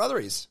your favourite brother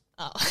is.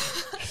 Oh.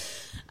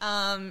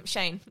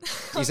 Shane.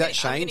 Is that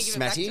Shane? Give it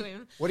back to Smatty?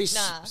 him. What's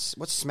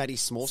Smatty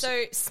Smolson?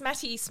 So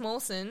Smatty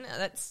Smolson,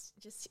 that's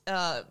just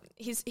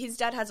his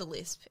dad has a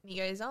lisp, and he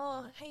goes,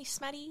 "Oh, hey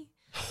Smatty."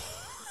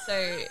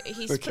 So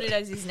he's put it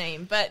as his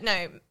name, but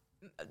no,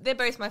 they're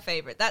both my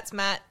favourite. That's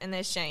Matt, and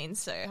there's Shane.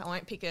 So I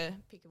won't pick a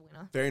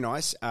winner. Very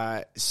nice.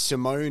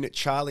 Simone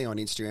Charlie on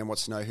Instagram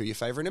wants to know who your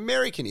favourite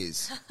American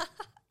is.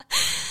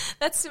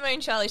 That's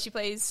Simone Charlie. She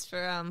plays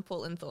for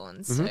Portland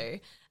Thorns. So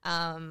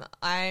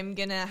I'm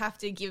going to have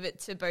to give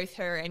it to both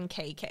her and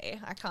KK.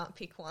 I can't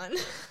pick one.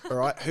 All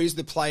right. Who's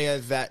the player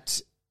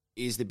that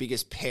is the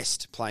biggest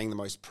pest playing the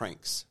most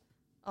pranks?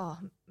 Oh,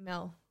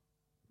 Mel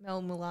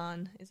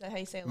Mulan. Is that how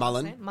you say it?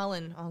 Mullen.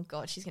 Mullen. Oh,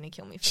 God, she's going to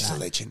kill me for She's that. a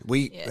legend.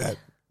 We,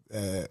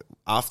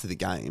 after the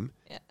game,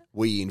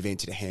 we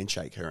invented a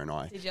handshake, her and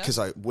I. Did you? Because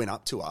I went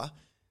up to her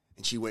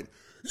and she went,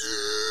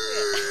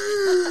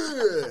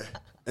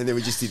 and then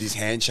we just did this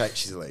handshake.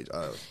 She's a legend.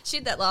 Oh. She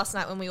did that last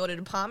night when we ordered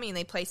a palmy and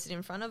they placed it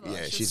in front of her.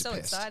 Yeah, she she's was so a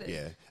pest.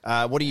 excited.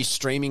 Yeah. What are you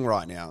streaming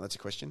right now? That's a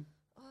question.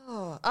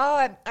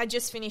 I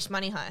just finished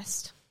Money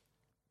Heist.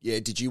 Yeah,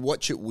 did you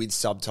watch it with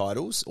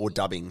subtitles or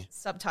dubbing?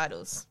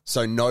 Subtitles.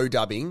 So no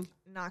dubbing?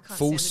 No, I can't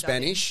full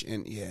stand the Spanish?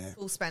 And yeah.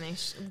 Full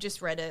Spanish.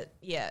 Just read it.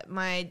 Yeah,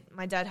 my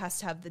dad has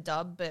to have the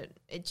dub, but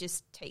it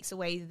just takes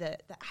away the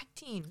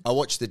acting. I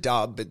watched the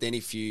dub, but then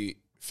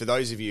for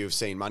those of you who've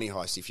seen Money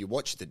Heist, if you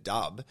watch the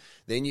dub,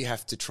 then you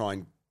have to try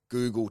and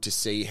Google to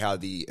see how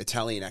the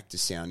Italian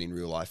actors sound in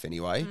real life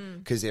anyway,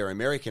 because they're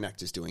American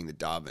actors doing the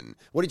dub. And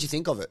what did you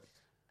think of it?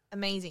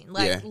 Amazing.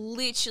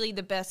 Literally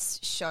the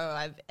best show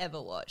I've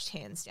ever watched,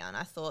 hands down.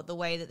 I thought the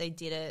way that they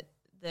did it,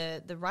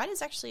 the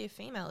writer's actually a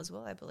female as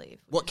well, I believe.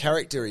 What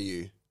character are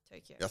you?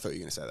 Tokyo. I thought you were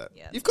going to say that.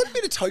 Yeah. You've got a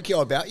bit of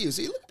Tokyo about you,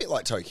 so you look a bit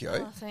like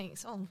Tokyo. Oh,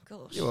 thanks. Oh,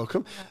 gosh. You're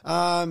welcome.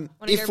 Want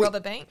to go rob a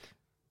bank?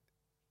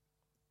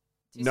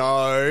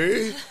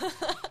 No.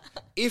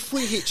 If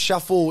we hit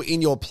shuffle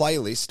in your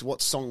playlist,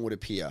 what song would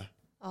appear?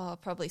 Oh,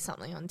 probably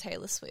something on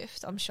Taylor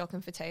Swift. I'm shocking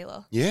for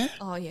Taylor. Yeah?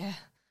 Oh, yeah.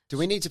 Do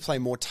we need to play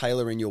more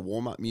Taylor in your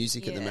warm-up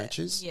music at the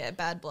matches? Yeah,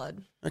 Bad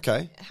Blood.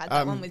 Okay. I had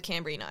that one with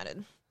Canberra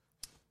United.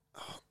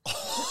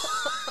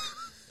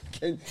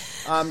 Can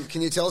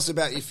you tell us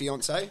about your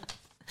fiancé?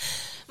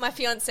 My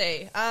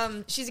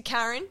fiancé, she's a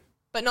Karen,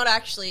 but not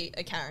actually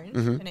a Karen.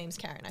 Mm-hmm. Her name's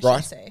Karen, I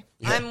should say.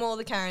 Yeah. I'm more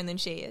the Karen than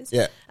she is.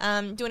 Yeah.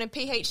 Doing a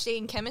PhD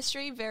in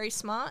chemistry, very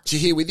smart. She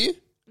here with you?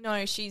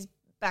 No, she's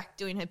back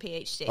doing her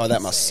PhD. Oh,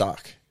 that must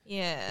suck.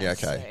 Yeah. Yeah,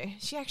 okay.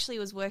 So she actually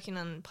was working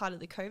on part of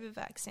the COVID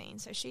vaccine,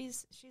 so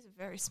she's a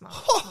very smart.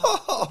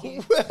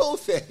 Oh, well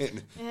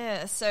then.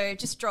 Yeah, so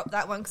just dropped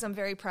that one because I'm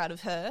very proud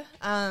of her.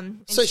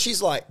 So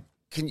she's like,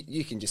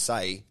 you can just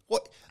say,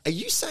 what are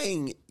you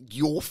saying?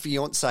 Your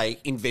fiance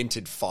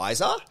invented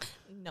Pfizer?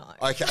 No.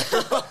 Okay.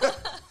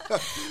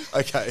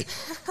 Okay.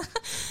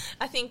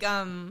 I think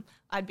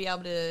I'd be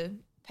able to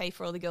pay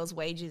for all the girls'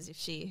 wages if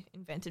she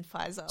invented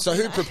Pfizer. So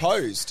who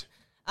proposed?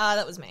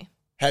 That was me.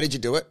 How did you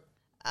do it?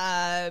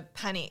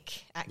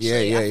 Panic,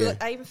 actually. Yeah.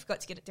 I even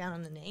forgot to get it down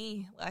on the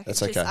knee.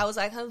 That's okay. I was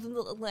like,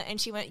 and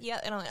she went,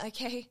 yeah, and I'm like,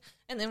 okay.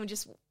 And then we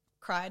just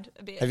cried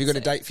a bit. Have you got a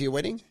date for your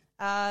wedding?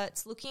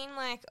 It's looking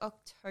like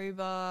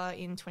October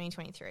in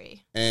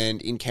 2023.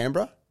 And in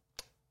Canberra?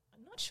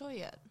 I'm not sure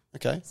yet.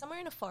 Okay. Somewhere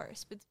in a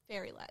forest with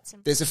fairy lights.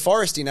 There's a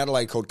forest in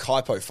Adelaide called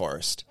Kaipo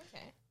Forest.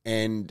 Okay.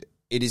 And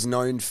it is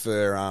known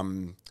for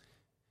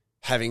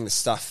having the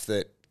stuff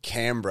that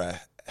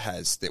Canberra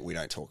has that we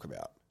don't talk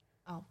about.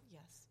 Oh,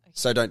 yes.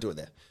 So don't do it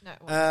there. No.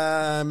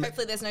 Well,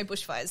 hopefully there's no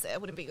bushfires there.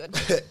 Wouldn't be good.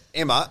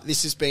 Emma,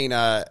 this has been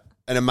an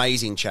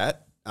amazing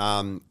chat.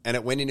 And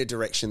it went in a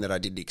direction that I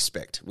didn't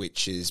expect,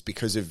 which is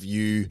because of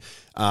you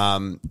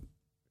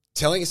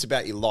telling us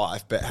about your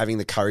life, but having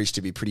the courage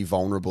to be pretty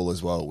vulnerable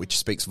as well, which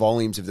speaks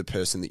volumes of the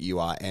person that you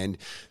are. And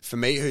for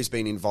me, who's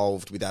been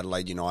involved with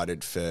Adelaide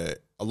United for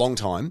a long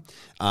time,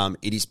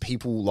 it is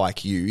people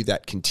like you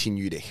that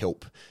continue to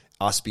help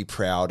us be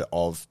proud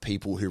of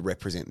people who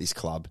represent this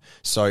club.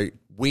 So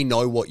we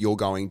know what you're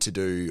going to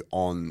do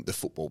on the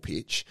football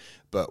pitch,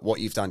 but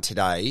what you've done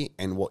today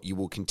and what you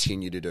will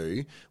continue to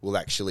do will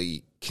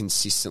actually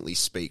consistently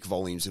speak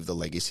volumes of the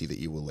legacy that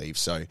you will leave.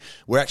 So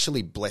we're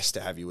actually blessed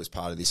to have you as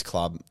part of this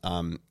club.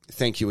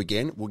 Thank you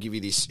again. We'll give you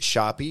this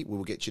Sharpie. We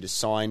will get you to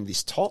sign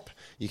this top.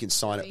 You can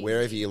sign it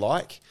wherever you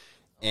like.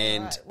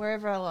 And right,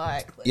 wherever I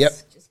like.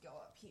 Let's just go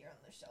up here on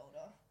the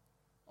shoulder.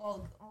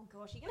 Oh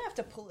gosh, you're going to have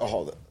to pull it.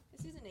 hold it.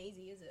 This isn't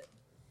easy, is it?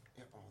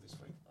 Yep, this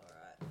way. All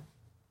right.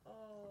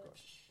 Oh,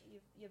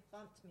 you've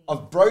bumped me.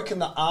 I've broken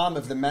the arm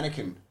of the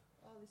mannequin.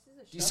 Oh, this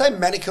is a Do you say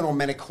mannequin or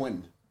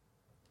mannequin?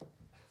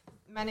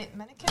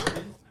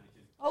 Mannequin?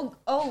 Oh,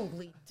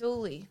 holy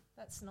dooly.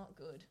 That's not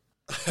good.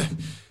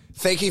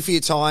 Thank you for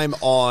your time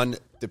on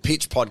the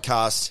Pitch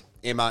Podcast.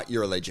 Emma,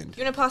 you're a legend. Do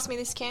you want to pass me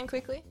this can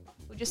quickly?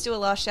 We'll just do a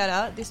last shout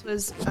out. This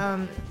was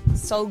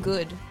so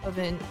good of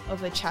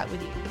a chat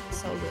with you.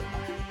 So good.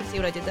 See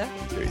what I did there?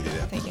 See what you did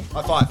there. Thank you.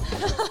 High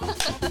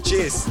five.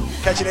 Cheers.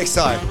 Catch you next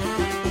time.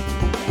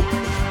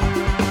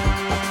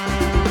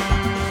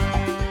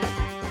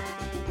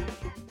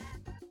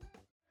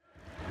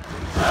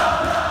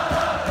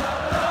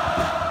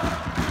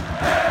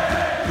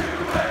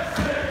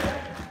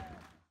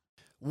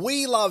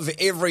 We love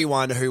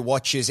everyone who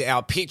watches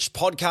our Pitch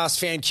Podcast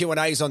fan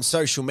Q&As on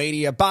social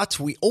media, but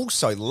we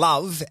also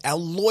love our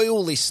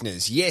loyal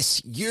listeners. Yes,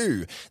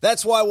 you.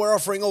 That's why we're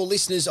offering all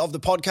listeners of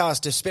the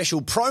podcast a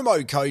special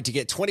promo code to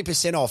get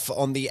 20% off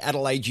on the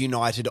Adelaide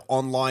United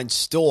online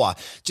store.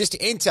 Just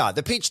enter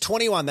the Pitch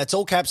 21, that's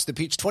all caps, the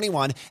Pitch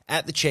 21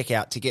 at the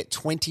checkout to get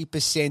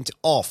 20%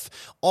 off.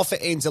 Offer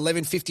ends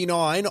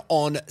 11:59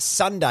 on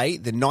Sunday,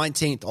 the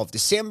 19th of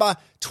December,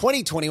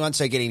 2021,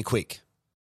 so get in quick.